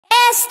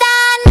Esta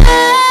noche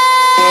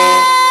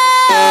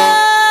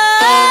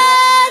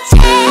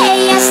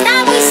está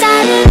muy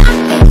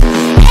salvaje.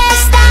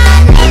 Esta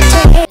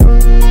noche.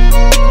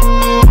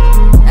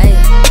 Hey,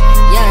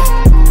 yeah.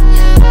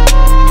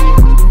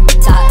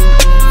 Top,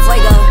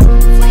 fuego.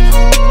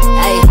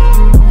 Hey,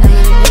 I'm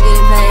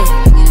getting paid.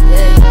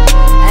 Yeah.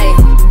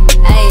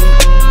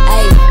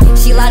 Hey.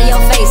 She lie to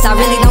your face, I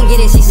really don't get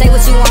it. She say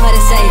what you want her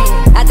to say.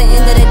 At the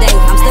end of the day,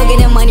 I'm still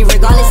getting money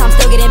regardless, I'm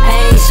still getting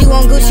paid. She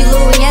want Gucci,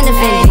 Louis, and the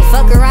Fendi.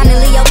 Fuck around and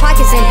leave your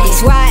pockets empty.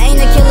 Swear I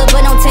ain't a killer,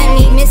 but don't tempt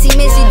me. Missy,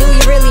 do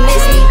you really miss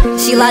me?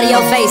 She lie to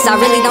your face, I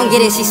really don't get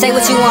it. She say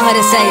what you want her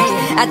to say.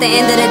 At the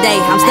end of the day,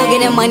 I'm still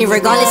getting money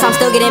regardless, I'm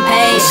still getting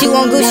paid. She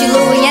want Gucci,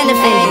 Louis, and the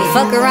Fendi.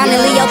 Fuck around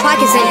and leave your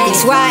pockets empty.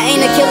 Swear I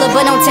ain't a killer,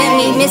 but don't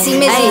tempt me. Missy,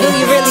 do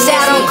you really say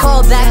I don't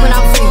call back when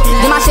I'm free?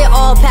 Get my shit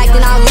all packed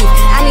and I'll leave.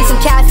 I need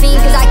some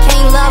caffeine cause I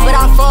can't love, but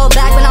I'll fall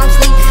back when I'm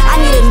asleep. I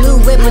need a new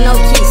whip with no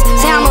keys.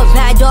 Say I'm a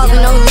bad dog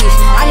with no leash.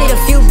 I need a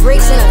few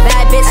bricks and a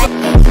bad bitch.